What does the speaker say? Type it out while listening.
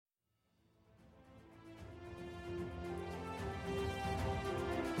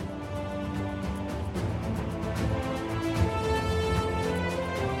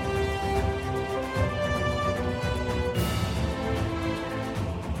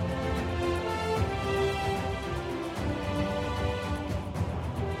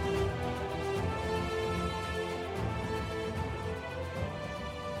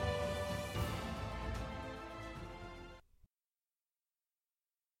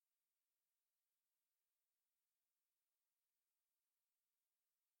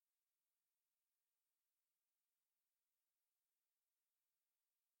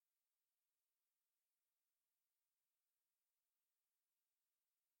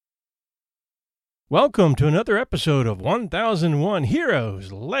Welcome to another episode of 1001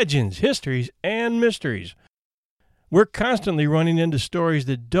 Heroes, Legends, Histories, and Mysteries. We're constantly running into stories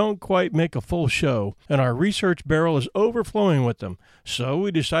that don't quite make a full show, and our research barrel is overflowing with them, so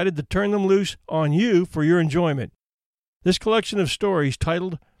we decided to turn them loose on you for your enjoyment. This collection of stories,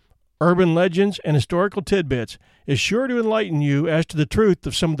 titled Urban Legends and Historical Tidbits, is sure to enlighten you as to the truth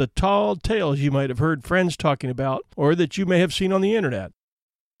of some of the tall tales you might have heard friends talking about or that you may have seen on the internet,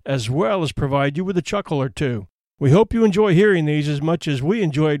 as well as provide you with a chuckle or two. We hope you enjoy hearing these as much as we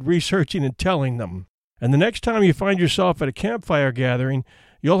enjoyed researching and telling them. And the next time you find yourself at a campfire gathering,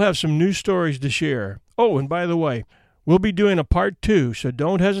 you'll have some new stories to share. Oh, and by the way, we'll be doing a part 2, so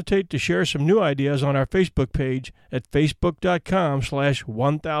don't hesitate to share some new ideas on our Facebook page at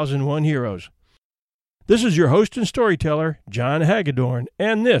facebook.com/1001heroes. This is your host and storyteller, John Hagedorn,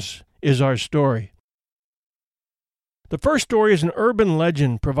 and this is our story. The first story is an urban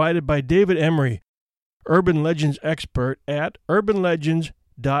legend provided by David Emery, urban legends expert at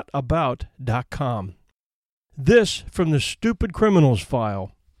urbanlegends.about.com. This from the Stupid Criminals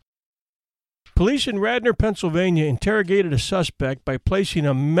file. Police in Radnor, Pennsylvania interrogated a suspect by placing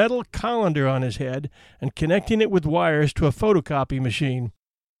a metal colander on his head and connecting it with wires to a photocopy machine.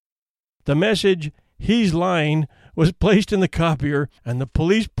 The message, "He's lying," was placed in the copier, and the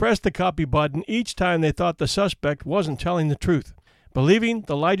police pressed the copy button each time they thought the suspect wasn't telling the truth. Believing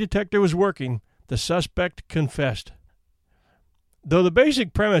the lie detector was working, the suspect confessed. Though the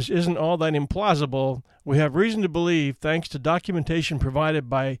basic premise isn't all that implausible, we have reason to believe, thanks to documentation provided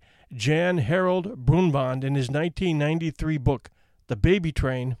by Jan Harold Brunband in his 1993 book, The Baby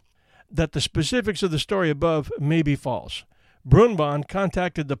Train, that the specifics of the story above may be false. Brunband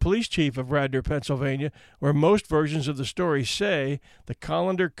contacted the police chief of Radnor, Pennsylvania, where most versions of the story say the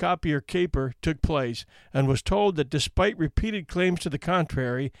Colander Copier Caper took place, and was told that despite repeated claims to the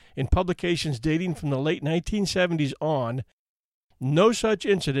contrary in publications dating from the late 1970s on, no such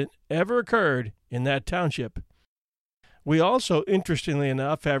incident ever occurred in that township. We also, interestingly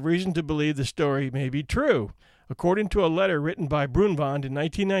enough, have reason to believe the story may be true. According to a letter written by Brunband in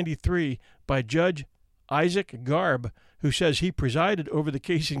 1993 by Judge Isaac Garb, who says he presided over the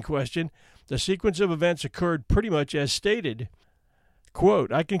case in question, the sequence of events occurred pretty much as stated.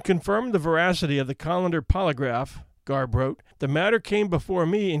 Quote, "I can confirm the veracity of the Colander polygraph," Garb wrote. "The matter came before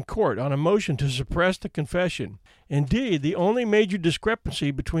me in court on a motion to suppress the confession. Indeed, the only major discrepancy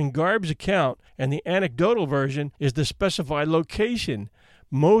between Garb's account and the anecdotal version is the specified location.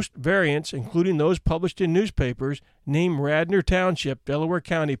 Most variants, including those published in newspapers, name Radnor Township, Delaware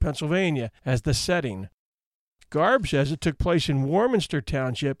County, Pennsylvania, as the setting. Garb says it took place in Warminster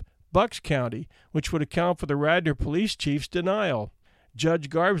Township, Bucks County, which would account for the Radnor police chief's denial." Judge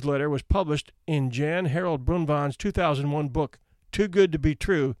Garb's letter was published in Jan Harold Brunband's 2001 book, Too Good to Be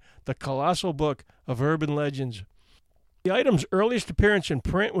True, the colossal book of urban legends. The item's earliest appearance in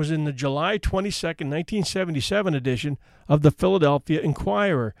print was in the July 22, 1977 edition of the Philadelphia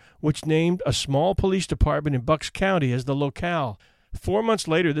Inquirer, which named a small police department in Bucks County as the locale. 4 months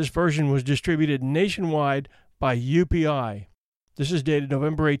later, this version was distributed nationwide by UPI. This is dated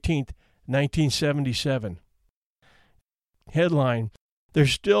November 18, 1977. Headline,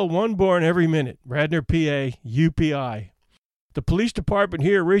 "There's still one born every minute, Radnor, PA, UPI." The police department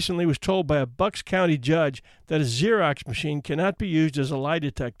here recently was told by a Bucks County judge that a Xerox machine cannot be used as a lie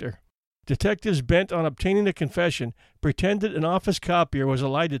detector. Detectives bent on obtaining a confession pretended an office copier was a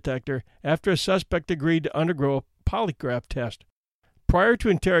lie detector after a suspect agreed to undergo a polygraph test. Prior to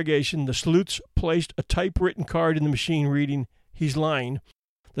interrogation, the sleuths placed a typewritten card in the machine reading, "He's lying."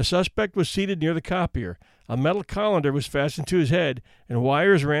 The suspect was seated near the copier. A metal colander was fastened to his head, and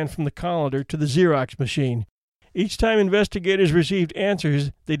wires ran from the colander to the Xerox machine. Each time investigators received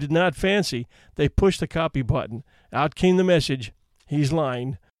answers they did not fancy, they pushed the copy button. Out came the message, "He's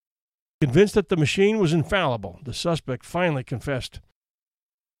lying." Convinced that the machine was infallible, the suspect finally confessed.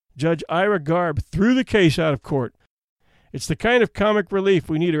 Judge Ira Garb threw the case out of court. "It's the kind of comic relief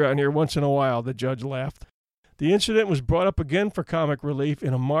we need around here once in a while," the judge laughed. The incident was brought up again for comic relief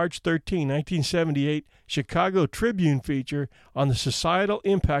in a March 13, 1978 Chicago Tribune feature on the societal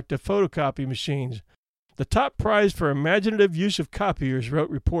impact of photocopy machines. "The top prize for imaginative use of copiers," wrote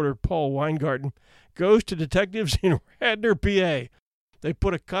reporter Paul Weingarten, "goes to detectives in Radnor, PA. They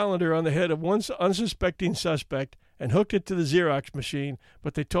put a colander on the head of one unsuspecting suspect and hooked it to the Xerox machine,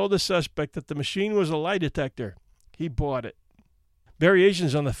 but they told the suspect that the machine was a lie detector. He bought it."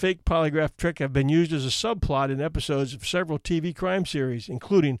 Variations on the fake polygraph trick have been used as a subplot in episodes of several TV crime series,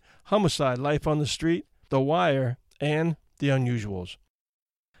 including Homicide: Life on the Street, The Wire, and The Unusuals.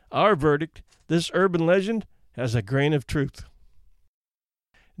 Our verdict, this urban legend has a grain of truth.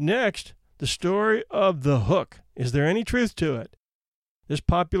 Next, The story of the hook. Is there any truth to it? This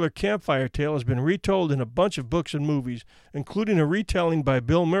popular campfire tale has been retold in a bunch of books and movies, including a retelling by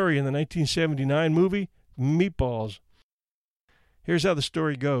Bill Murray in the 1979 movie Meatballs. Here's how the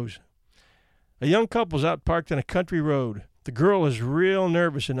story goes. A young couple's out parked on a country road. The girl is real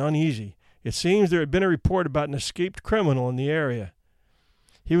nervous and uneasy. It seems there had been a report about an escaped criminal in the area.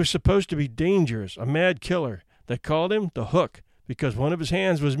 He was supposed to be dangerous, a mad killer. They called him the Hook because one of his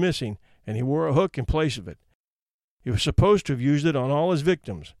hands was missing, and he wore a hook in place of it. He was supposed to have used it on all his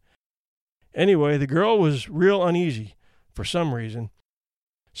victims. Anyway, the girl was real uneasy, for some reason.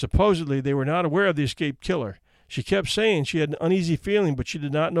 Supposedly, they were not aware of the escaped killer. She kept saying she had an uneasy feeling, but she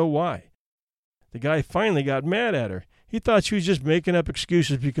did not know why. The guy finally got mad at her. He thought she was just making up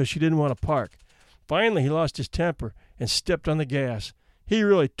excuses because she didn't want to park. Finally, he lost his temper and stepped on the gas. He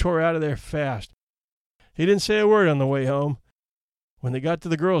really tore out of there fast. He didn't say a word on the way home. When they got to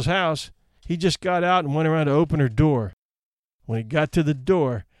the girl's house, he just got out and went around to open her door. When he got to the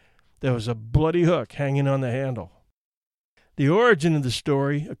door, there was a bloody hook hanging on the handle. The origin of the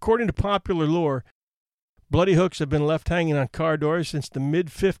story, according to popular lore, bloody hooks have been left hanging on car doors since the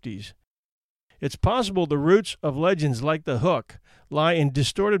mid-50s. It's possible the roots of legends like the hook lie in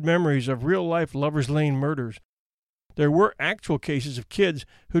distorted memories of real-life Lover's Lane murders. There were actual cases of kids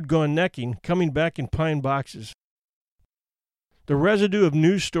who'd gone necking, coming back in pine boxes. The residue of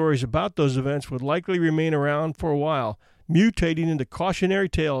news stories about those events would likely remain around for a while, mutating into cautionary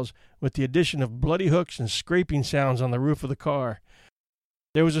tales with the addition of bloody hooks and scraping sounds on the roof of the car.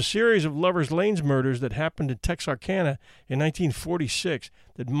 There was a series of Lover's Lanes murders that happened in Texarkana in 1946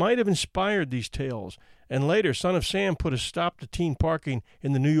 that might have inspired these tales, and later Son of Sam put a stop to teen parking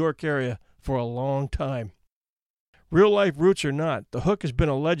in the New York area for a long time. Real-life roots or not, the hook has been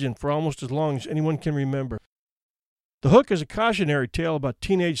a legend for almost as long as anyone can remember. The hook is a cautionary tale about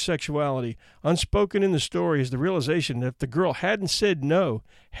teenage sexuality. Unspoken in the story is the realization that if the girl hadn't said no,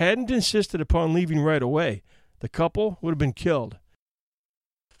 hadn't insisted upon leaving right away, the couple would have been killed.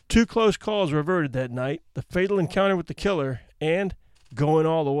 2 close calls were averted that night, the fatal encounter with the killer, and going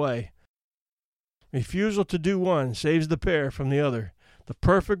all the way. Refusal to do one saves the pair from the other. The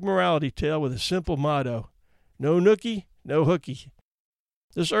perfect morality tale with a simple motto: no nookie, no hooky.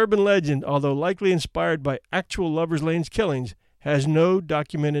 This urban legend, although likely inspired by actual Lover's Lane's killings, has no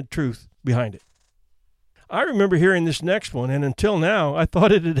documented truth behind it. I remember hearing this next one, and until now, I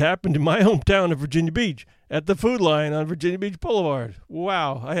thought it had happened in my hometown of Virginia Beach, at the Food Lion on Virginia Beach Boulevard.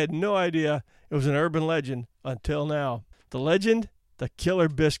 Wow, I had no idea it was an urban legend until now. The legend, the Killer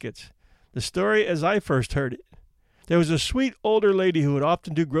Biscuits. The story as I first heard it. There was a sweet older lady who would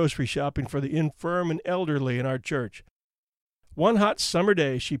often do grocery shopping for the infirm and elderly in our church. One hot summer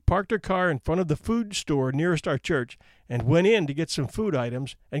day, she parked her car in front of the food store nearest our church and went in to get some food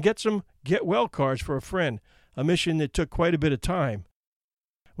items and get some get-well cards for a friend, a mission that took quite a bit of time.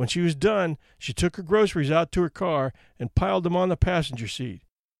 When she was done, she took her groceries out to her car and piled them on the passenger seat.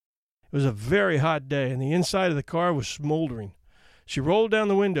 It was a very hot day, and the inside of the car was smoldering. She rolled down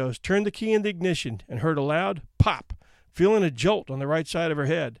the windows, turned the key in the ignition, and heard a loud pop, feeling a jolt on the right side of her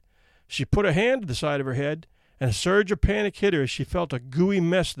head. She put a hand to the side of her head, and a surge of panic hit her as she felt a gooey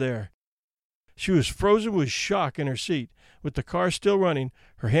mess there. She was frozen with shock in her seat, with the car still running,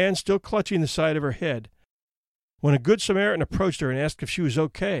 her hand still clutching the side of her head. When a good Samaritan approached her and asked if she was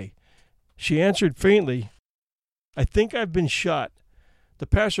okay, she answered faintly, "I think I've been shot." The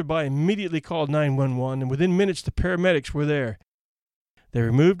passerby immediately called 911, and within minutes the paramedics were there. They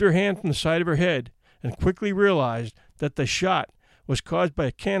removed her hand from the side of her head and quickly realized that the shot was caused by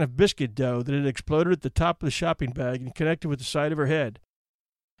a can of biscuit dough that had exploded at the top of the shopping bag and connected with the side of her head.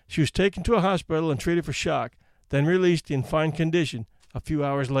 She was taken to a hospital and treated for shock, then released in fine condition a few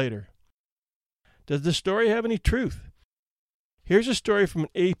hours later. Does the story have any truth? Here's a story from an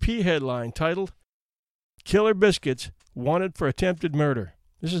AP headline titled, "Killer Biscuits Wanted for Attempted Murder."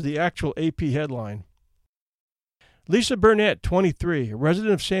 This is the actual AP headline. Lisa Burnett, 23, a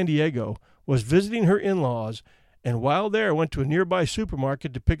resident of San Diego, was visiting her in-laws and while there went to a nearby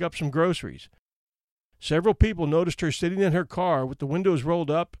supermarket to pick up some groceries. Several people noticed her sitting in her car with the windows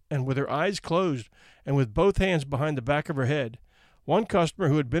rolled up and with her eyes closed and with both hands behind the back of her head. One customer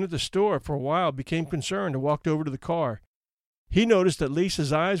who had been at the store for a while became concerned and walked over to the car. He noticed that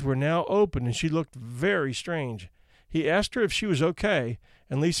Lisa's eyes were now open and she looked very strange. He asked her if she was okay,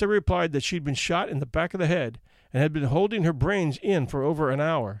 and Lisa replied that she'd been shot in the back of the head and had been holding her brains in for over an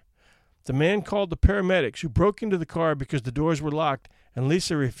hour. The man called the paramedics, who broke into the car because the doors were locked, and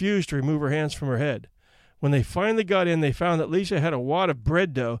Lisa refused to remove her hands from her head. When they finally got in, they found that Lisa had a wad of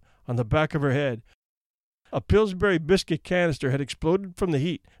bread dough on the back of her head. A Pillsbury biscuit canister had exploded from the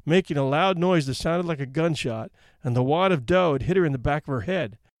heat, making a loud noise that sounded like a gunshot, and the wad of dough had hit her in the back of her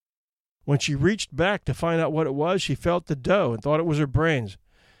head. When she reached back to find out what it was, she felt the dough and thought it was her brains.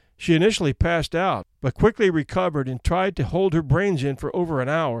 She initially passed out, but quickly recovered and tried to hold her brains in for over an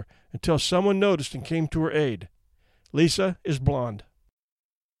hour until someone noticed and came to her aid. Lisa is blonde.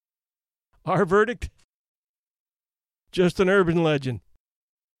 Our verdict? Just an urban legend.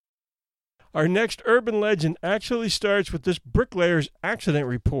 Our next urban legend actually starts with this Bricklayer's accident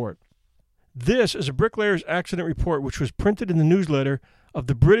report. This is a Bricklayer's accident report which was printed in the newsletter of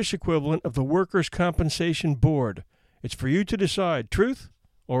the British equivalent of the Workers' Compensation Board. It's for you to decide, truth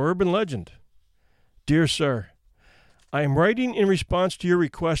or urban legend. Dear Sir, I am writing in response to your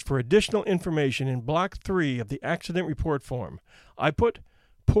request for additional information in Block 3 of the accident report form. I put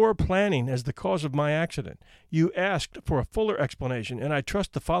poor planning as the cause of my accident. You asked for a fuller explanation, and I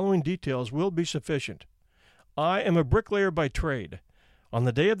trust the following details will be sufficient. I am a bricklayer by trade. On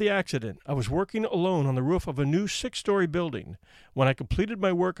the day of the accident, I was working alone on the roof of a new 6-story building. When I completed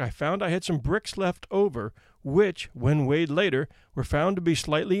my work, I found I had some bricks left over, which, when weighed later, were found to be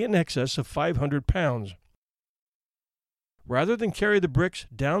slightly in excess of 500 pounds. Rather than carry the bricks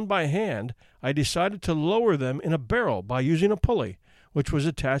down by hand, I decided to lower them in a barrel by using a pulley, which was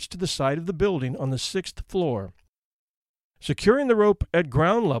attached to the side of the building on the 6th floor. Securing the rope at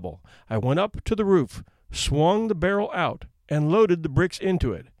ground level, I went up to the roof, swung the barrel out, and loaded the bricks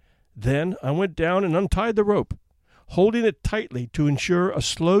into it. Then I went down and untied the rope, holding it tightly to ensure a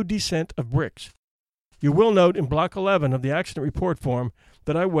slow descent of bricks. You will note in Block 11 of the accident report form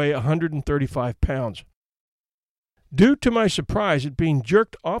that I weigh 135 pounds. Due to my surprise at being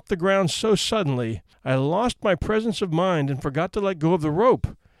jerked off the ground so suddenly, I lost my presence of mind and forgot to let go of the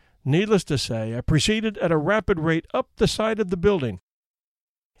rope. Needless to say, I proceeded at a rapid rate up the side of the building.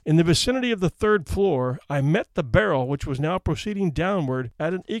 In the vicinity of the 3rd floor, I met the barrel, which was now proceeding downward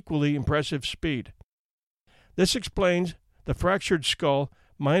at an equally impressive speed. This explains the fractured skull,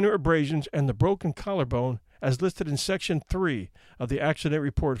 minor abrasions, and the broken collarbone as listed in Section 3 of the accident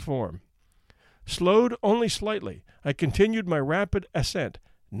report form. Slowed only slightly, I continued my rapid ascent,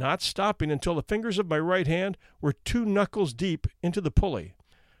 not stopping until the fingers of my right hand were 2 knuckles deep into the pulley.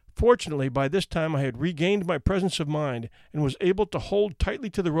 Fortunately, by this time I had regained my presence of mind and was able to hold tightly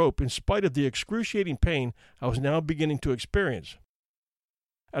to the rope in spite of the excruciating pain I was now beginning to experience.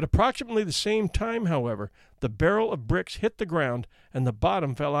 At approximately the same time, however, the barrel of bricks hit the ground and the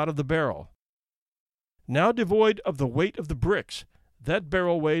bottom fell out of the barrel. Now devoid of the weight of the bricks, that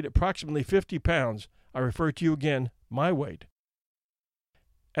barrel weighed approximately 50 pounds. I refer to you again, my weight.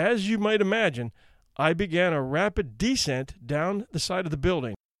 As you might imagine, I began a rapid descent down the side of the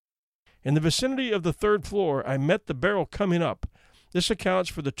building. In the vicinity of the 3rd floor, I met the barrel coming up. This accounts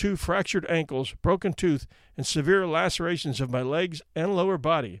for the 2 fractured ankles, broken tooth, and severe lacerations of my legs and lower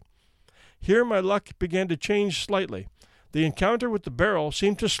body. Here my luck began to change slightly. The encounter with the barrel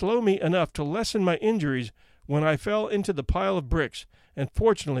seemed to slow me enough to lessen my injuries when I fell into the pile of bricks, and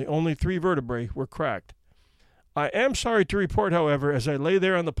fortunately only 3 vertebrae were cracked. I am sorry to report, however, as I lay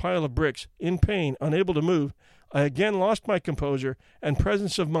there on the pile of bricks, in pain, unable to move, I again lost my composure and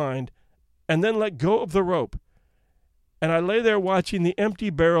presence of mind, and then let go of the rope, and I lay there watching the empty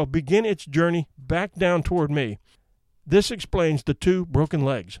barrel begin its journey back down toward me. This explains the 2 broken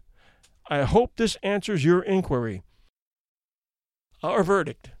legs. I hope this answers your inquiry. Our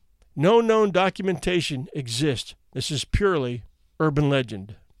verdict: no known documentation exists. This is purely urban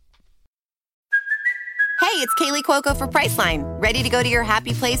legend. Hey, it's Kaylee Cuoco for Priceline. Ready to go to your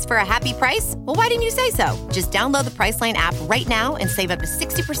happy place for a happy price? Well, why didn't you say so? Just download the Priceline app right now and save up to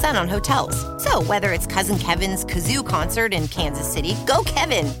 60% on hotels. So whether it's Cousin Kevin's Kazoo Concert in Kansas City, go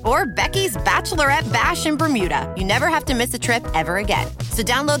Kevin, or Becky's Bachelorette Bash in Bermuda, you never have to miss a trip ever again. So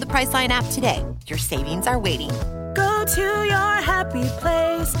download the Priceline app today. Your savings are waiting. Go to your happy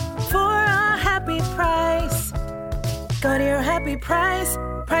place for a happy price. Go to your happy price,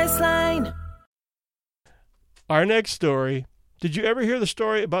 Priceline. Our next story. Did you ever hear the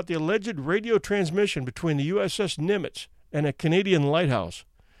story about the alleged radio transmission between the USS Nimitz and a Canadian lighthouse?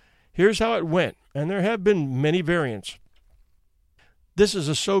 Here's how it went, and there have been many variants. This is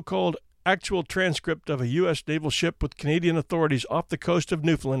a so-called actual transcript of a U.S. naval ship with Canadian authorities off the coast of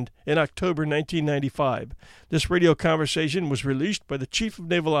Newfoundland in October 1995. This radio conversation was released by the Chief of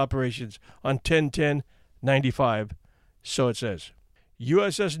Naval Operations on 10/10/95. So it says,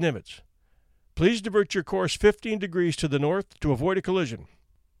 USS Nimitz. Please divert your course 15 degrees to the north to avoid a collision.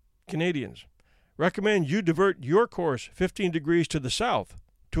 Canadians. Recommend you divert your course 15 degrees to the south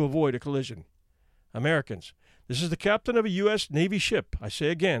to avoid a collision. Americans. This is the captain of a U.S. Navy ship. I say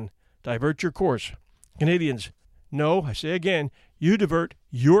again, divert your course Canadians, no, I say again, you divert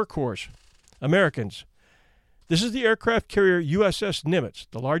your course. Americans, this is the aircraft carrier USS Nimitz,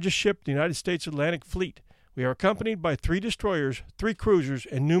 the largest ship in the United States Atlantic Fleet. We are accompanied by 3 destroyers, 3 cruisers,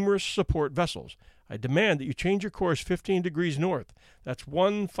 and numerous support vessels. I demand that you change your course 15 degrees north. That's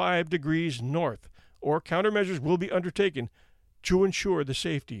 15 degrees north, or countermeasures will be undertaken to ensure the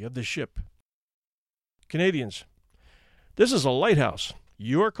safety of the ship. Canadians, this is a Lighthouse.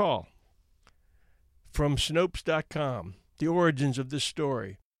 Your call. From Snopes.com, the origins of this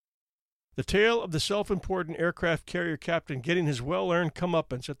story. The tale of the self-important aircraft carrier captain getting his well-earned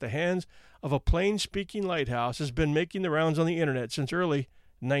comeuppance at the hands of a plain-speaking lighthouse has been making the rounds on the internet since early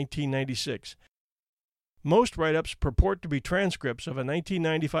 1996. Most write-ups purport to be transcripts of a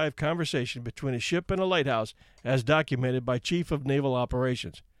 1995 conversation between a ship and a lighthouse as documented by Chief of Naval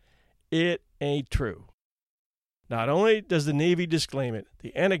Operations. It ain't true. Not only does the Navy disclaim it,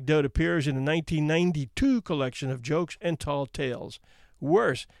 the anecdote appears in a 1992 collection of jokes and tall tales.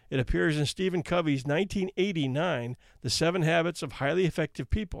 Worse, it appears in Stephen Covey's 1989 The 7 Habits of Highly Effective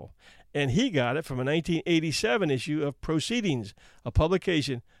People, and he got it from a 1987 issue of Proceedings, a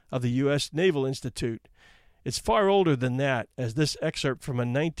publication of the U.S. Naval Institute. It's far older than that, as this excerpt from a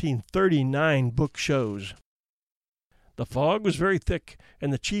 1939 book shows. The fog was very thick,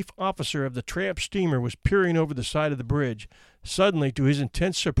 and the chief officer of the tramp steamer was peering over the side of the bridge. Suddenly, to his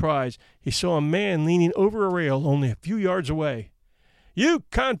intense surprise, he saw a man leaning over a rail only a few yards away. "You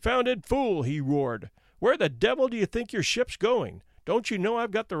confounded fool!" he roared. "Where the devil do you think your ship's going? Don't you know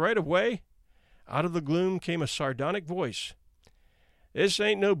I've got the right of way?" Out of the gloom came a sardonic voice. "This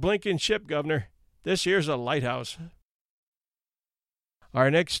ain't no blinking ship, Governor. This here's a lighthouse." Our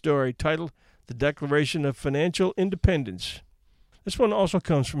next story, titled The Declaration of Financial Independence. This one also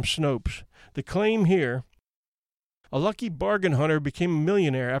comes from Snopes. The claim here: a lucky bargain hunter became a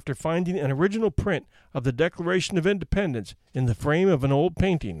millionaire after finding an original print of the Declaration of Independence in the frame of an old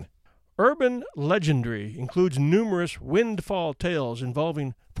painting. Urban legendary includes numerous windfall tales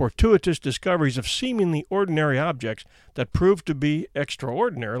involving fortuitous discoveries of seemingly ordinary objects that prove to be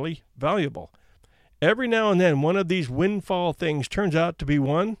extraordinarily valuable. Every now and then one of these windfall things turns out to be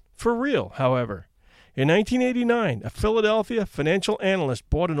one for real, however. In 1989, a Philadelphia financial analyst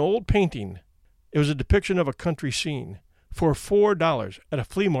bought an old painting. It was a depiction of a country scene for $4 at a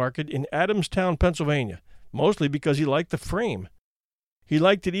flea market in Adamstown, Pennsylvania, mostly because he liked the frame. He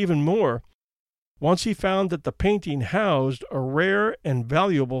liked it even more once he found that the painting housed a rare and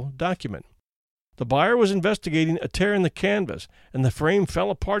valuable document. The buyer was investigating a tear in the canvas, and the frame fell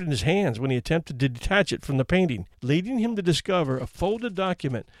apart in his hands when he attempted to detach it from the painting, leading him to discover a folded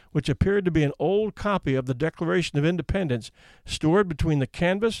document which appeared to be an old copy of the Declaration of Independence stored between the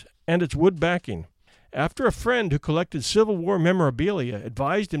canvas and its wood backing. After a friend who collected Civil War memorabilia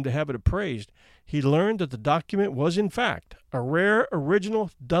advised him to have it appraised, he learned that the document was, in fact, a rare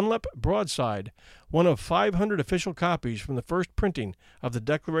original Dunlop broadside, one of 500 official copies from the first printing of the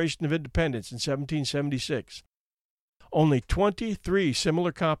Declaration of Independence in 1776. Only 23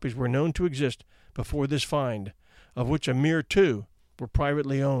 similar copies were known to exist before this find, of which a mere 2 were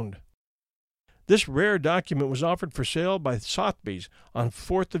privately owned. This rare document was offered for sale by Sotheby's on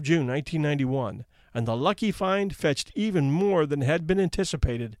 4th of June, 1991, and the lucky find fetched even more than had been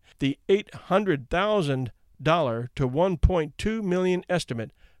anticipated. The $800,000 to $1.2 million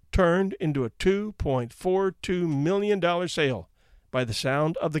estimate turned into a $2.42 million sale by the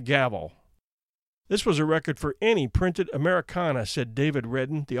sound of the gavel. This was a record for any printed Americana, said David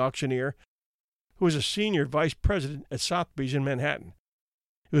Redden, the auctioneer, who was a senior vice president at Sotheby's in Manhattan.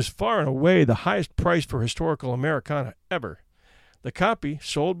 It was far and away the highest price for historical Americana ever. The copy,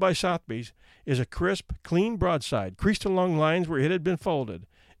 sold by Sotheby's, is a crisp, clean broadside, creased along lines where it had been folded.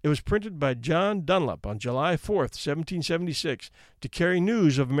 It was printed by John Dunlop on July 4th, 1776, to carry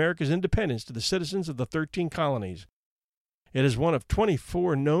news of America's independence to the citizens of the 13 colonies. It is one of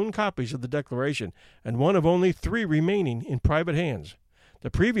 24 known copies of the Declaration, and one of only 3 remaining in private hands.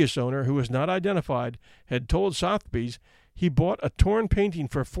 The previous owner, who was not identified, had told Sotheby's he bought a torn painting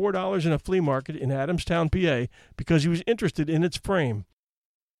for $4 in a flea market in Adamstown, PA, because he was interested in its frame.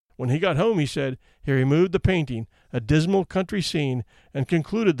 When he got home, he said, he removed the painting, a dismal country scene, and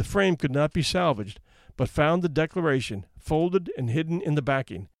concluded the frame could not be salvaged, but found the Declaration folded and hidden in the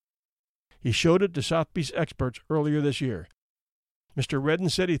backing. He showed it to Sotheby's experts earlier this year. Mr. Redden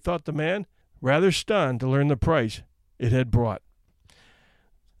said he thought the man rather stunned to learn the price it had brought.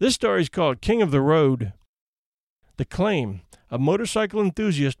 This story is called King of the Road. The claim: a motorcycle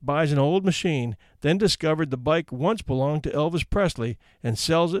enthusiast buys an old machine, then discovered the bike once belonged to Elvis Presley and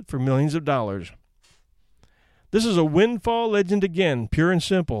sells it for millions of dollars. This is a windfall legend again, pure and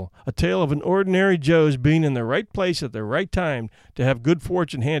simple, a tale of an ordinary Joe's being in the right place at the right time to have good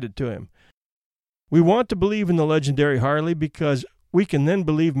fortune handed to him. We want to believe in the legendary Harley because we can then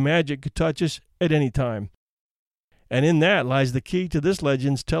believe magic could touch us at any time. And in that lies the key to this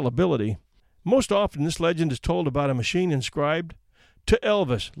legend's tellability. Most often this legend is told about a machine inscribed, "To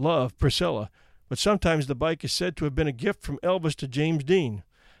Elvis, love, Priscilla," but sometimes the bike is said to have been a gift from Elvis to James Dean.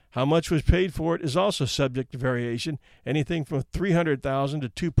 How much was paid for it is also subject to variation. Anything from $300,000 to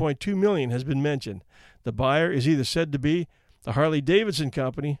 $2.2 million has been mentioned. The buyer is either said to be the Harley-Davidson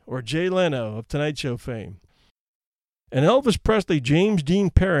Company or Jay Leno of Tonight Show fame. An Elvis Presley-James Dean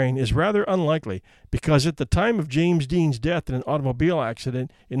pairing is rather unlikely because at the time of James Dean's death in an automobile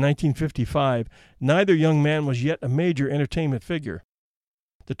accident in 1955, neither young man was yet a major entertainment figure.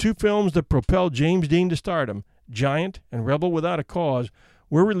 The two films that propelled James Dean to stardom, Giant and Rebel Without a Cause,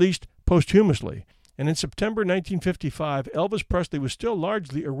 were released posthumously, and in September 1955, Elvis Presley was still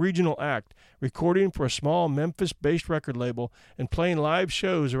largely a regional act, recording for a small Memphis-based record label and playing live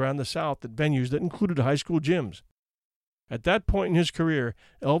shows around the South at venues that included high school gyms. At that point in his career,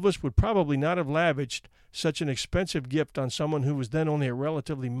 Elvis would probably not have lavished such an expensive gift on someone who was then only a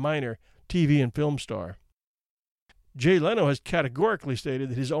relatively minor TV and film star. Jay Leno has categorically stated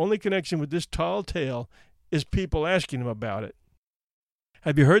that his only connection with this tall tale is people asking him about it.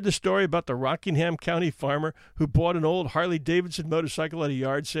 Have you heard the story about the Rockingham County farmer who bought an old Harley-Davidson motorcycle at a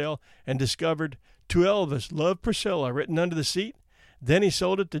yard sale and discovered, "To Elvis, love, Priscilla," written under the seat? Then he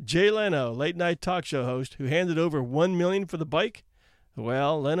sold it to Jay Leno, late-night talk show host, who handed over $1 million for the bike?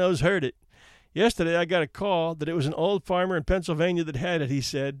 Well, Leno's heard it. Yesterday I got a call that it was an old farmer in Pennsylvania that had it, he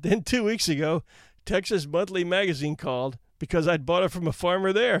said. Then 2 weeks ago, Texas Monthly Magazine called because I'd bought it from a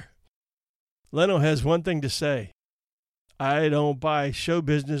farmer there. Leno has one thing to say: I don't buy show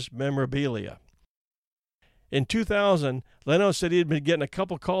business memorabilia. In 2000, Leno said he had been getting a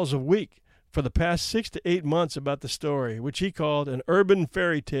couple calls a week for the past 6 to 8 months about the story, which he called an urban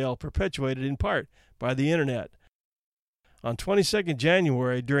fairy tale perpetuated in part by the Internet. On 22nd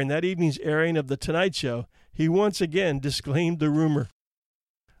January, during that evening's airing of The Tonight Show, he once again disclaimed the rumor.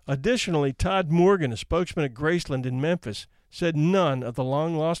 Additionally, Todd Morgan, a spokesman at Graceland in Memphis, said none of the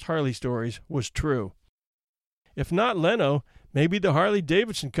long-lost Harley stories was true. If not Leno, maybe the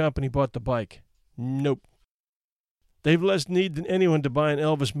Harley-Davidson Company bought the bike. Nope. They've less need than anyone to buy an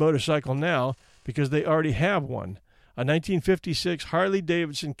Elvis motorcycle now because they already have one, a 1956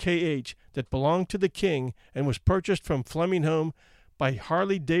 Harley-Davidson KH that belonged to the King and was purchased from Fleming Home by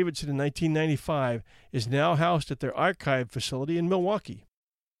Harley-Davidson in 1995, is now housed at their archive facility in Milwaukee.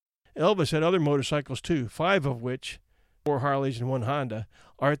 Elvis had other motorcycles too, 5 of which, 4 Harleys and 1 Honda,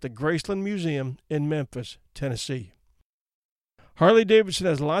 are at the Graceland Museum in Memphis, Tennessee. Harley-Davidson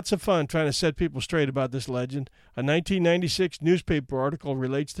has lots of fun trying to set people straight about this legend. A 1996 newspaper article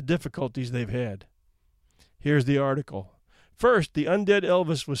relates the difficulties they've had. Here's the article. First, the undead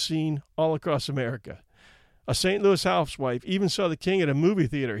Elvis was seen all across America. A St. Louis housewife even saw the King at a movie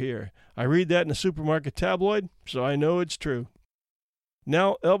theater here. I read that in a supermarket tabloid, so I know it's true.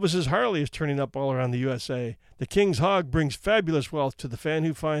 Now Elvis's Harley is turning up all around the USA. The King's hog brings fabulous wealth to the fan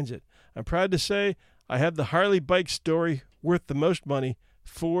who finds it. I'm proud to say I have the Harley bike story worth the most money,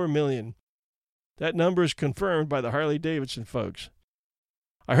 $4 million. That number is confirmed by the Harley-Davidson folks.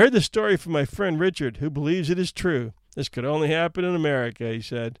 I heard the story from my friend Richard, who believes it is true. This could only happen in America, he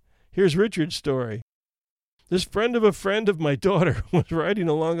said. Here's Richard's story. This friend of my daughter was riding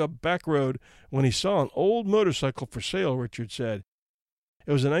along a back road when he saw an old motorcycle for sale, Richard said.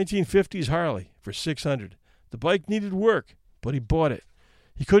 It was a 1950s Harley for $600. The bike needed work, but he bought it.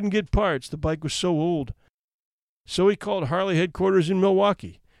 He couldn't get parts. The bike was so old. So he called Harley headquarters in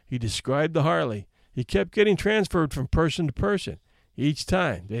Milwaukee. He described the Harley. He kept getting transferred from person to person. Each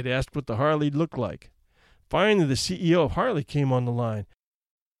time, they'd ask what the Harley looked like. Finally, the CEO of Harley came on the line.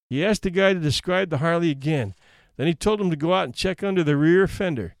 He asked the guy to describe the Harley again. Then he told him to go out and check under the rear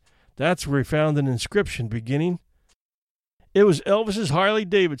fender. That's where he found an inscription beginning, "It was Elvis's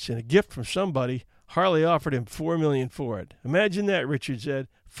Harley-Davidson, a gift from somebody. Harley offered him $4 million for it." Imagine that, Richard said.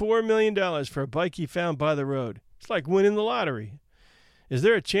 $4 million for a bike he found by the road. It's like winning the lottery. Is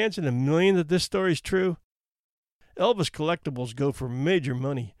there a chance in a million that this story's true? Elvis collectibles go for major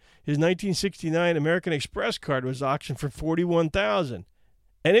money. His 1969 American Express card was auctioned for $41,000,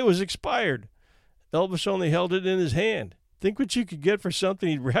 and it was expired. Elvis only held it in his hand. Think what you could get for something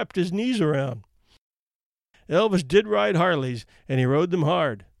he'd wrapped his knees around. Elvis did ride Harleys, and he rode them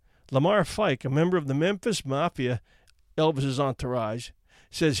hard. Lamar Fike, a member of the Memphis Mafia, Elvis's entourage,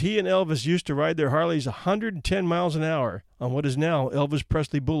 says he and Elvis used to ride their Harleys 110 miles an hour on what is now Elvis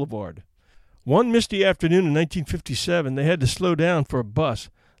Presley Boulevard. One misty afternoon in 1957, they had to slow down for a bus.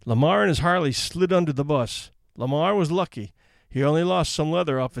 Lamar and his Harley slid under the bus. Lamar was lucky. He only lost some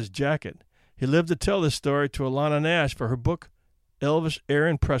leather off his jacket. He lived to tell this story to Alana Nash for her book, Elvis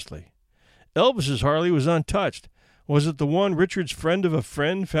Aaron Presley. Elvis's Harley was untouched. Was it the one Richard's friend of a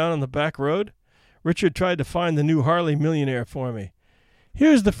friend found on the back road? Richard tried to find the new Harley millionaire for me. He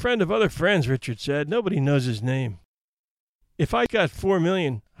was the friend of other friends, Richard said. Nobody knows his name. If I got $4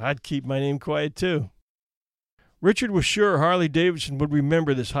 million, I'd keep my name quiet too. Richard was sure Harley Davidson would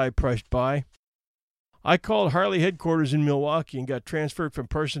remember this high-priced buy. I called Harley headquarters in Milwaukee and got transferred from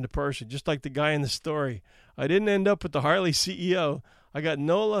person to person, just like the guy in the story. I didn't end up with the Harley CEO. I got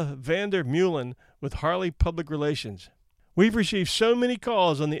Nola Vander Meulen with Harley Public Relations. We've received so many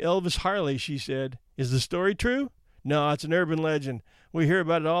calls on the Elvis Harley, she said. Is the story true? No, it's an urban legend. We hear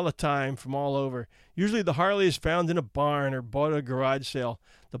about it all the time from all over. Usually the Harley is found in a barn or bought at a garage sale.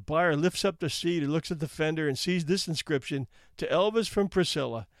 The buyer lifts up the seat or looks at the fender and sees this inscription, "To Elvis from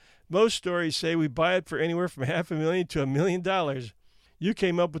Priscilla." Most stories say we buy it for anywhere from $500,000 to $1 million. You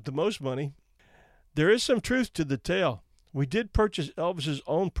came up with the most money. There is some truth to the tale. We did purchase Elvis's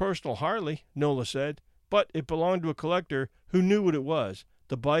own personal Harley, Nola said, but it belonged to a collector who knew what it was.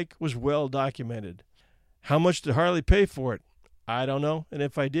 The bike was well documented. How much did Harley pay for it? I don't know, and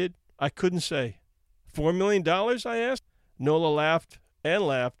if I did, I couldn't say. $4 million, I asked? Nola laughed and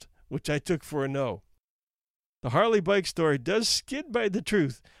laughed, which I took for a no. The Harley bike story does skid by the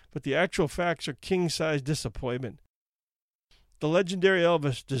truth, but the actual facts are king-size disappointment. The legendary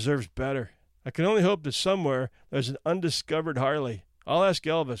Elvis deserves better. I can only hope that somewhere there's an undiscovered Harley. I'll ask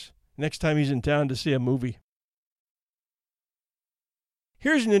Elvis next time he's in town to see a movie.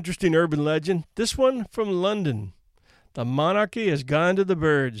 Here's an interesting urban legend, this one from London. The monarchy has gone to the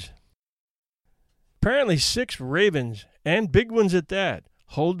birds. Apparently 6 ravens, and big ones at that,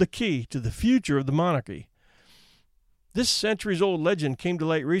 hold the key to the future of the monarchy. This centuries-old legend came to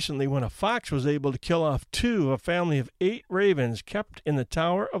light recently when a fox was able to kill off 2 of a family of 8 ravens kept in the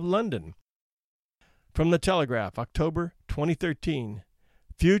Tower of London. From the Telegraph, October 2013.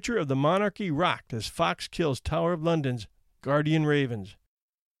 Future of the monarchy rocked as fox kills Tower of London's guardian ravens.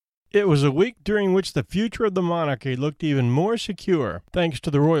 It was a week during which the future of the monarchy looked even more secure, thanks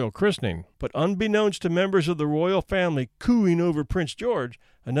to the royal christening. But unbeknownst to members of the royal family cooing over Prince George,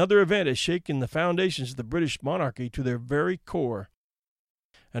 another event has shaken the foundations of the British monarchy to their very core.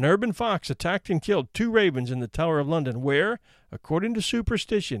 An urban fox attacked and killed 2 ravens in the Tower of London, where, according to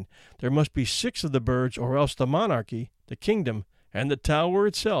superstition, there must be 6 of the birds, or else the monarchy, the kingdom, and the tower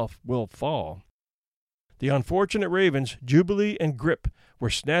itself will fall. The unfortunate ravens, Jubilee and Grip,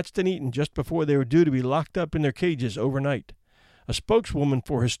 were snatched and eaten just before they were due to be locked up in their cages overnight. A spokeswoman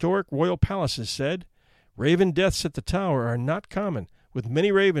for historic royal palaces said, "Raven deaths at the tower are not common, with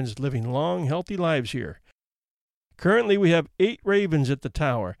many ravens living long, healthy lives here. Currently we have 8 ravens at the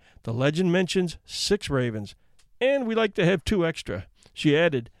tower. The legend mentions 6 ravens, and we like to have 2 extra." She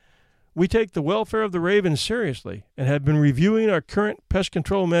added, "We take the welfare of the ravens seriously and have been reviewing our current pest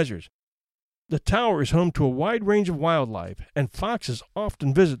control measures. The tower is home to a wide range of wildlife, and foxes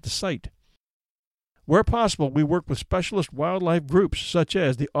often visit the site. Where possible, we work with specialist wildlife groups such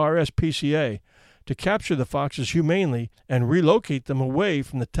as the RSPCA to capture the foxes humanely and relocate them away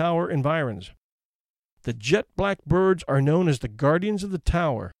from the tower environs. The jet black birds are known as the guardians of the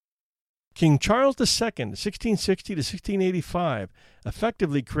tower. King Charles II, 1660 to 1685,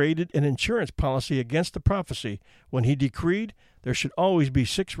 effectively created an insurance policy against the prophecy when he decreed there should always be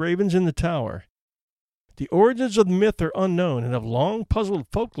 6 ravens in the tower. The origins of the myth are unknown and have long puzzled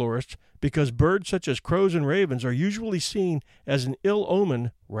folklorists because birds such as crows and ravens are usually seen as an ill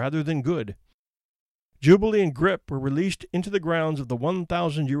omen rather than good. Jubilee and Grip were released into the grounds of the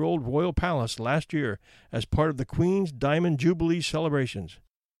 1,000-year-old royal palace last year as part of the Queen's Diamond Jubilee celebrations.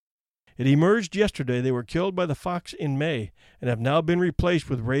 It emerged yesterday they were killed by the fox in May and have now been replaced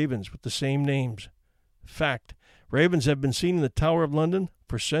with ravens with the same names. Fact, ravens have been seen in the Tower of London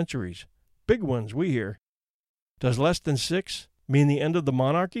for centuries. Big ones, we hear. Does less than 6 mean the end of the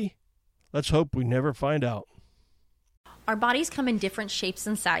monarchy? Let's hope we never find out. Our bodies come in different shapes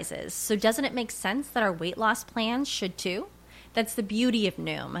and sizes, so doesn't it make sense that our weight loss plans should too? That's the beauty of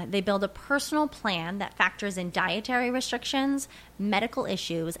Noom. They build a personal plan that factors in dietary restrictions, medical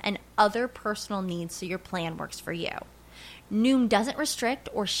issues, and other personal needs so your plan works for you. Noom doesn't restrict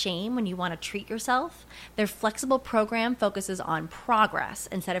or shame when you want to treat yourself. Their flexible program focuses on progress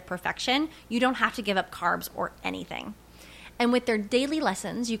instead of perfection. You don't have to give up carbs or anything. And with their daily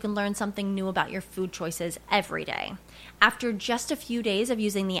lessons, you can learn something new about your food choices every day. After just a few days of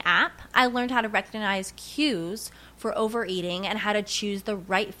using the app, I learned how to recognize cues for overeating and how to choose the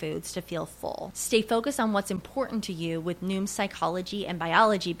right foods to feel full. Stay focused on what's important to you with Noom's psychology and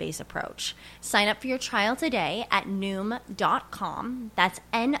biology-based approach. Sign up for your trial today at Noom.com. That's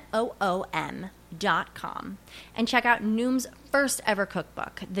Noom.com. And check out Noom's first ever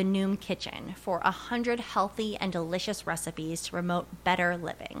cookbook, The Noom Kitchen, for 100 healthy and delicious recipes to promote better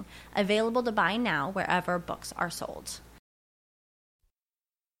living. Available to buy now wherever books are sold.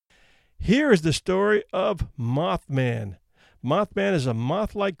 Here is the story of Mothman. Mothman is a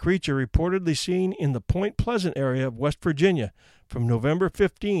moth-like creature reportedly seen in the Point Pleasant area of West Virginia from November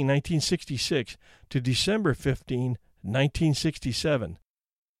 15, 1966 to December 15, 1967.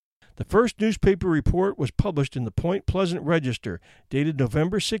 The first newspaper report was published in the Point Pleasant Register, dated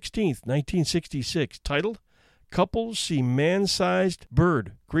November 16, 1966, titled, "Couples See Man-Sized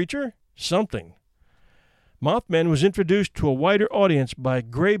Bird. Creature? Something." Mothman was introduced to a wider audience by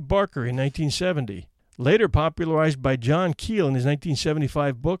Gray Barker in 1970, later popularized by John Keel in his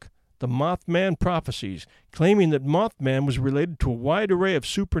 1975 book, The Mothman Prophecies, claiming that Mothman was related to a wide array of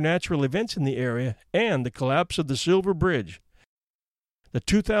supernatural events in the area and the collapse of the Silver Bridge. The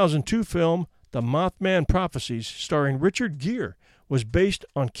 2002 film, The Mothman Prophecies, starring Richard Gere, was based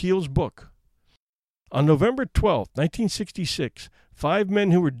on Keel's book. On November 12, 1966, 5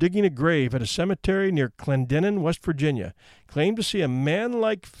 men who were digging a grave at a cemetery near Clendenin, West Virginia, claimed to see a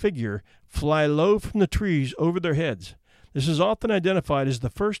man-like figure fly low from the trees over their heads. This is often identified as the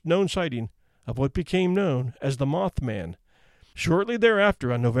first known sighting of what became known as the Mothman. Shortly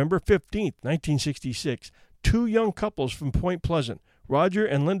thereafter, on November 15, 1966, 2 young couples from Point Pleasant, Roger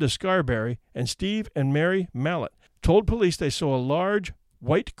and Linda Scarberry, and Steve and Mary Mallett, told police they saw a large,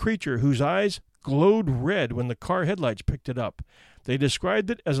 white creature whose eyes glowed red when the car headlights picked it up. They described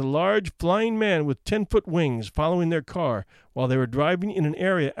it as a large flying man with 10-foot wings following their car while they were driving in an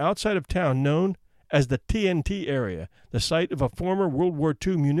area outside of town known as the TNT area, the site of a former World War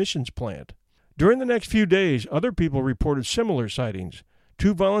II munitions plant. During the next few days, other people reported similar sightings.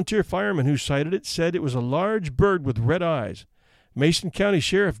 2 volunteer firemen who sighted it said it was a large bird with red eyes. Mason County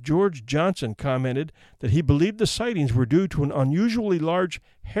Sheriff George Johnson commented that he believed the sightings were due to an unusually large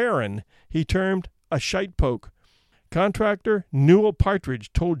heron he termed a shitepoke. Contractor Newell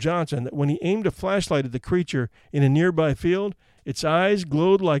Partridge told Johnson that when he aimed a flashlight at the creature in a nearby field, its eyes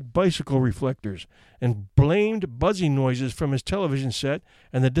glowed like bicycle reflectors, and blamed buzzing noises from his television set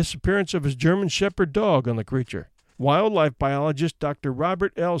and the disappearance of his German Shepherd dog on the creature. Wildlife biologist Dr.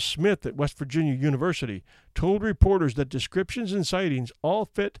 Robert L. Smith at West Virginia University told reporters that descriptions and sightings all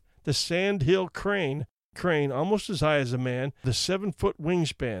fit the sandhill crane almost as high as a man, the 7-foot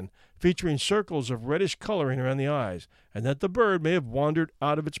wingspan, featuring circles of reddish coloring around the eyes, and that the bird may have wandered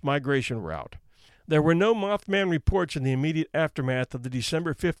out of its migration route. There were no Mothman reports in the immediate aftermath of the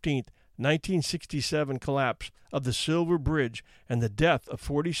December 15, 1967 collapse of the Silver Bridge and the death of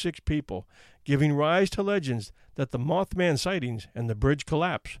 46 people, giving rise to legends that the Mothman sightings and the bridge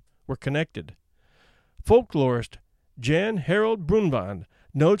collapse were connected. Folklorist Jan Harold Brunvand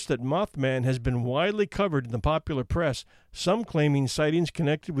notes that Mothman has been widely covered in the popular press, some claiming sightings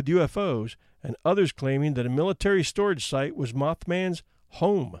connected with UFOs, and others claiming that a military storage site was Mothman's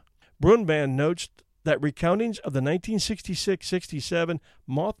home. Brunvand notes that recountings of the 1966-67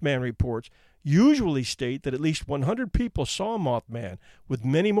 Mothman reports usually state that at least 100 people saw Mothman, with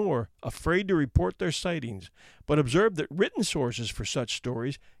many more afraid to report their sightings, but observed that written sources for such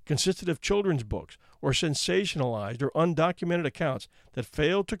stories consisted of children's books or sensationalized or undocumented accounts that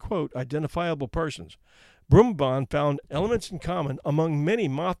failed to quote identifiable persons. Brumbaugh found elements in common among many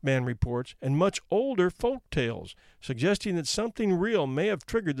Mothman reports and much older folk tales, suggesting that something real may have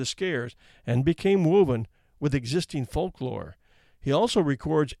triggered the scares and became woven with existing folklore. He also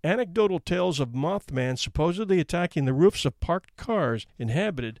records anecdotal tales of Mothman supposedly attacking the roofs of parked cars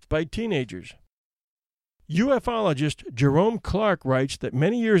inhabited by teenagers. UFologist Jerome Clark writes that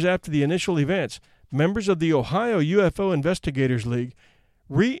many years after the initial events, members of the Ohio UFO Investigators League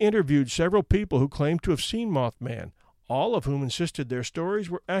re-interviewed several people who claimed to have seen Mothman, all of whom insisted their stories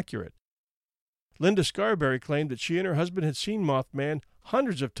were accurate. Linda Scarberry claimed that she and her husband had seen Mothman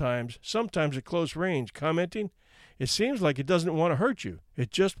hundreds of times, sometimes at close range, commenting, "It seems like it doesn't want to hurt you.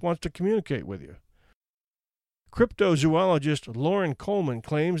 It just wants to communicate with you." Cryptozoologist Lauren Coleman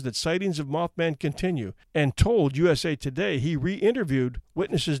claims that sightings of Mothman continue and told USA Today he re-interviewed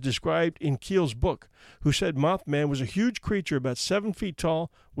witnesses described in Keel's book, who said Mothman was a huge creature about 7 feet tall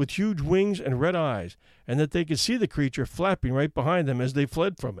with huge wings and red eyes, and that they could see the creature flapping right behind them as they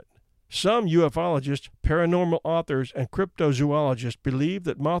fled from it. Some ufologists, paranormal authors, and cryptozoologists believe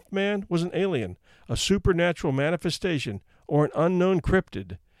that Mothman was an alien, a supernatural manifestation, or an unknown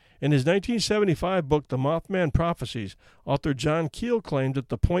cryptid. In his 1975 book, The Mothman Prophecies, author John Keel claimed that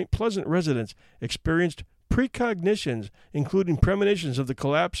the Point Pleasant residents experienced precognitions, including premonitions of the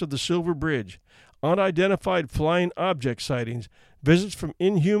collapse of the Silver Bridge, unidentified flying object sightings, visits from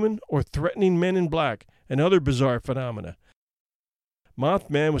inhuman or threatening men in black, and other bizarre phenomena.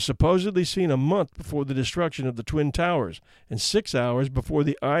 Mothman was supposedly seen a month before the destruction of the Twin Towers and 6 hours before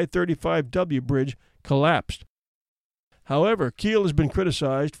the I-35W bridge collapsed. However, Keel has been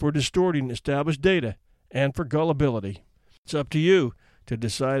criticized for distorting established data and for gullibility. It's up to you to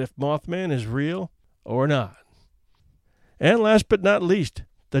decide if Mothman is real or not. And last but not least,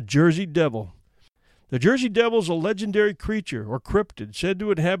 the Jersey Devil. The Jersey Devil is a legendary creature or cryptid said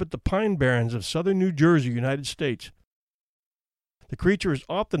to inhabit the Pine Barrens of southern New Jersey, United States. The creature is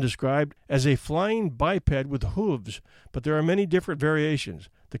often described as a flying biped with hooves, but there are many different variations.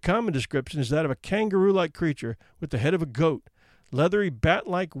 The common description is that of a kangaroo-like creature with the head of a goat, leathery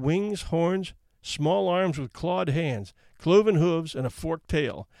bat-like wings, horns, small arms with clawed hands, cloven hooves, and a forked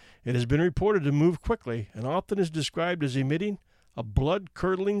tail. It has been reported to move quickly and often is described as emitting a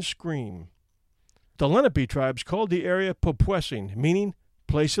blood-curdling scream. The Lenape tribes called the area Popwessing, meaning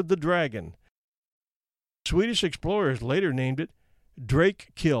place of the dragon. Swedish explorers later named it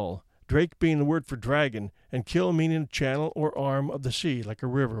Drake Kill, Drake being the word for dragon, and kill meaning a channel or arm of the sea, like a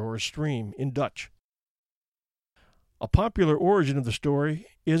river or a stream in Dutch. A popular origin of the story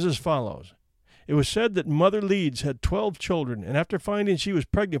is as follows. It was said that Mother Leeds had 12 children, and after finding she was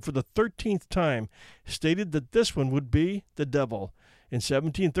pregnant for the 13th time, stated that this one would be the devil. In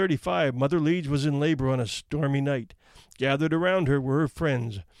 1735, Mother Leeds was in labor on a stormy night. Gathered around her were her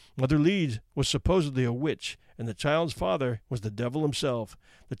friends. Mother Leeds was supposedly a witch, and the child's father was the devil himself.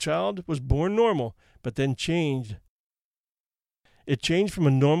 The child was born normal, but then changed. It changed from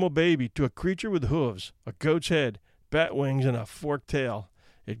a normal baby to a creature with hooves, a goat's head, bat wings, and a forked tail.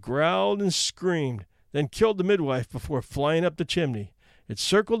 It growled and screamed, then killed the midwife before flying up the chimney. It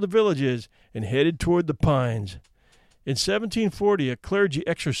circled the villages and headed toward the pines. In 1740, a clergy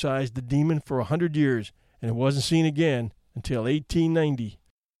exorcised the demon for 100 years, and it wasn't seen again until 1890.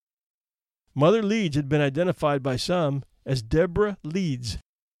 Mother Leeds had been identified by some as Deborah Leeds,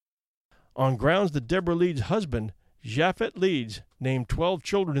 on grounds that Deborah Leeds' husband, Japhet Leeds, named 12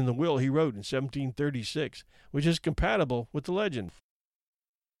 children in the will he wrote in 1736, which is compatible with the legend.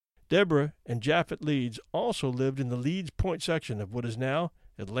 Deborah and Japhet Leeds also lived in the Leeds Point section of what is now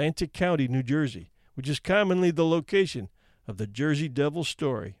Atlantic County, New Jersey, which is commonly the location of the Jersey Devil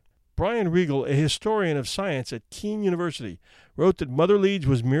story. Brian Regal, a historian of science at Keene University, wrote that Mother Leeds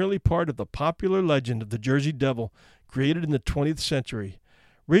was merely part of the popular legend of the Jersey Devil created in the 20th century.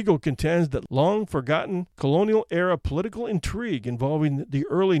 Regal contends that long-forgotten colonial-era political intrigue involving the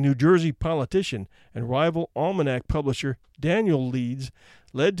early New Jersey politician and rival almanac publisher Daniel Leeds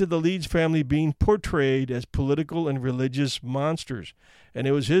led to the Leeds family being portrayed as political and religious monsters, and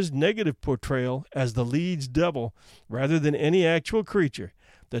it was his negative portrayal as the Leeds Devil, rather than any actual creature,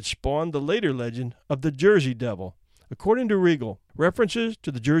 that spawned the later legend of the Jersey Devil. According to Regal, references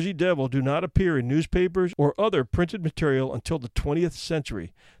to the Jersey Devil do not appear in newspapers or other printed material until the 20th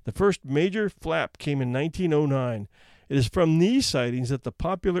century. The first major flap came in 1909. It is from these sightings that the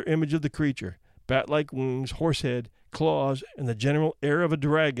popular image of the creature, bat-like wings, horse head, claws, and the general air of a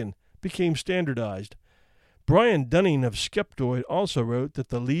dragon, became standardized. Brian Dunning of Skeptoid also wrote that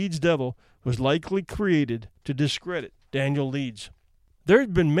the Leeds Devil was likely created to discredit Daniel Leeds. There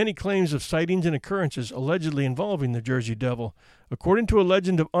have been many claims of sightings and occurrences allegedly involving the Jersey Devil. According to a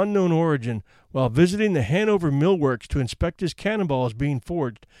legend of unknown origin, while visiting the Hanover Mill Works to inspect his cannonballs being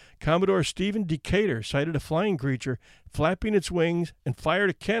forged, Commodore Stephen Decatur sighted a flying creature flapping its wings and fired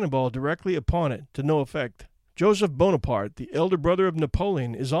a cannonball directly upon it, to no effect. Joseph Bonaparte, the elder brother of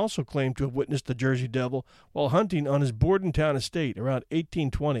Napoleon, is also claimed to have witnessed the Jersey Devil while hunting on his Bordentown estate around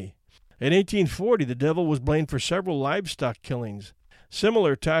 1820. In 1840, the devil was blamed for several livestock killings.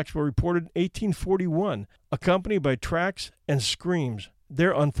 Similar attacks were reported in 1841, accompanied by tracks and screams.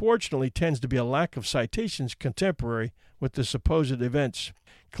 There unfortunately tends to be a lack of citations contemporary with the supposed events.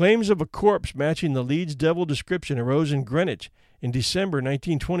 Claims of a corpse matching the Leeds Devil description arose in Greenwich in December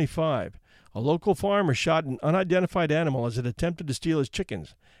 1925. A local farmer shot an unidentified animal as it attempted to steal his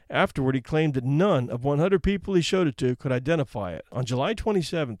chickens. Afterward, he claimed that none of 100 people he showed it to could identify it. On July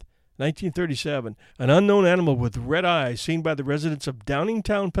 27th, 1937, an unknown animal with red eyes seen by the residents of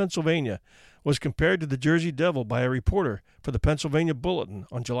Downingtown, Pennsylvania, was compared to the Jersey Devil by a reporter for the Pennsylvania Bulletin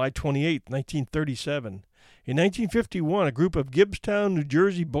on July 28, 1937. In 1951, a group of Gibbstown, New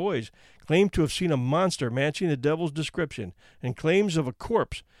Jersey boys claimed to have seen a monster matching the devil's description, and claims of a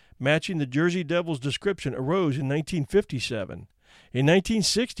corpse matching the Jersey Devil's description arose in 1957. In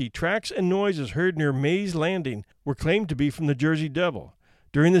 1960, tracks and noises heard near Mays Landing were claimed to be from the Jersey Devil.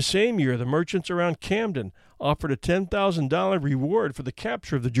 During the same year, the merchants around Camden offered a $10,000 reward for the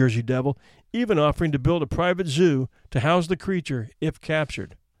capture of the Jersey Devil, even offering to build a private zoo to house the creature if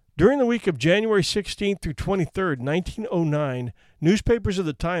captured. During the week of January 16th through 23rd, 1909, newspapers of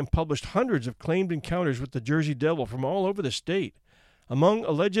the time published hundreds of claimed encounters with the Jersey Devil from all over the state. Among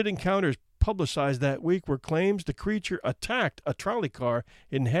alleged encounters publicized that week were claims the creature attacked a trolley car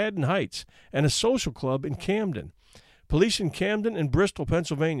in Haddon Heights and a social club in Camden. Police in Camden and Bristol,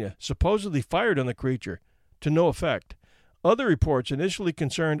 Pennsylvania, supposedly fired on the creature, to no effect. Other reports initially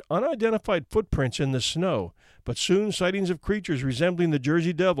concerned unidentified footprints in the snow, but soon sightings of creatures resembling the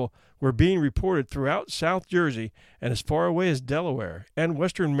Jersey Devil were being reported throughout South Jersey and as far away as Delaware and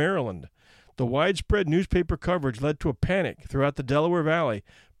western Maryland. The widespread newspaper coverage led to a panic throughout the Delaware Valley,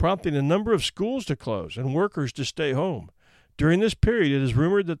 prompting a number of schools to close and workers to stay home. During this period, it is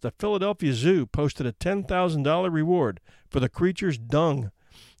rumored that the Philadelphia Zoo posted a $10,000 reward for the creature's dung.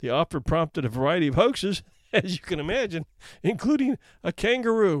 The offer prompted a variety of hoaxes, as you can imagine, including a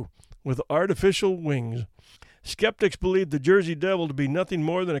kangaroo with artificial wings. Skeptics believed the Jersey Devil to be nothing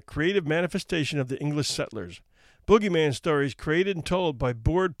more than a creative manifestation of the English settlers. Boogeyman stories created and told by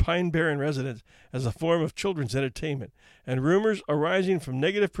bored Pine Barren residents as a form of children's entertainment, and rumors arising from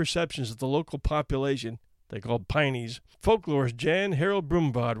negative perceptions of the local population, they called Pineys. Folklorist Jan Harold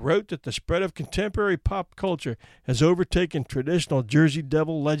Brumbad wrote that the spread of contemporary pop culture has overtaken traditional Jersey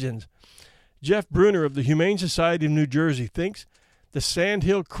Devil legends. Jeff Bruner of the Humane Society of New Jersey thinks the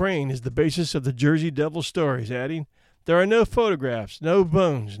Sandhill Crane is the basis of the Jersey Devil stories, adding, "There are no photographs, no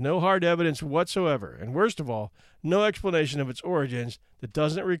bones, no hard evidence whatsoever, and worst of all, no explanation of its origins that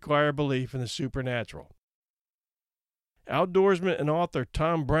doesn't require belief in the supernatural." Outdoorsman and author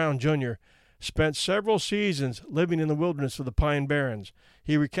Tom Brown, Jr. spent several seasons living in the wilderness of the Pine Barrens.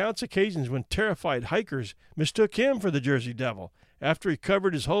 He recounts occasions when terrified hikers mistook him for the Jersey Devil after he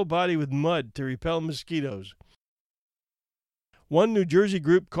covered his whole body with mud to repel mosquitoes. One New Jersey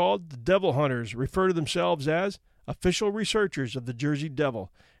group called the Devil Hunters refer to themselves as official researchers of the Jersey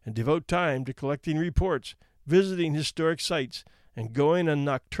Devil and devote time to collecting reports, visiting historic sites, and going on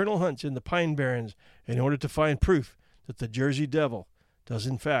nocturnal hunts in the Pine Barrens in order to find proof that the Jersey Devil does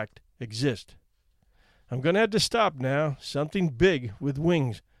in fact exist. I'm going to have to stop now. Something big with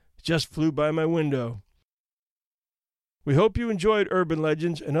wings just flew by my window. We hope you enjoyed Urban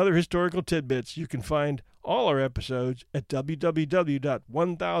Legends and other historical tidbits. You can find all our episodes at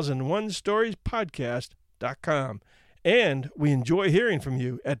www.1001storiespodcast.com. And we enjoy hearing from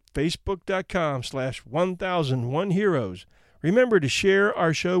you at facebook.com/1001heroes. Remember to share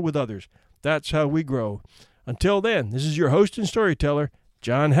our show with others. That's how we grow. Until then, this is your host and storyteller,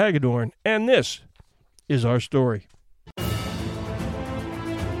 John Hagedorn, and this is our story.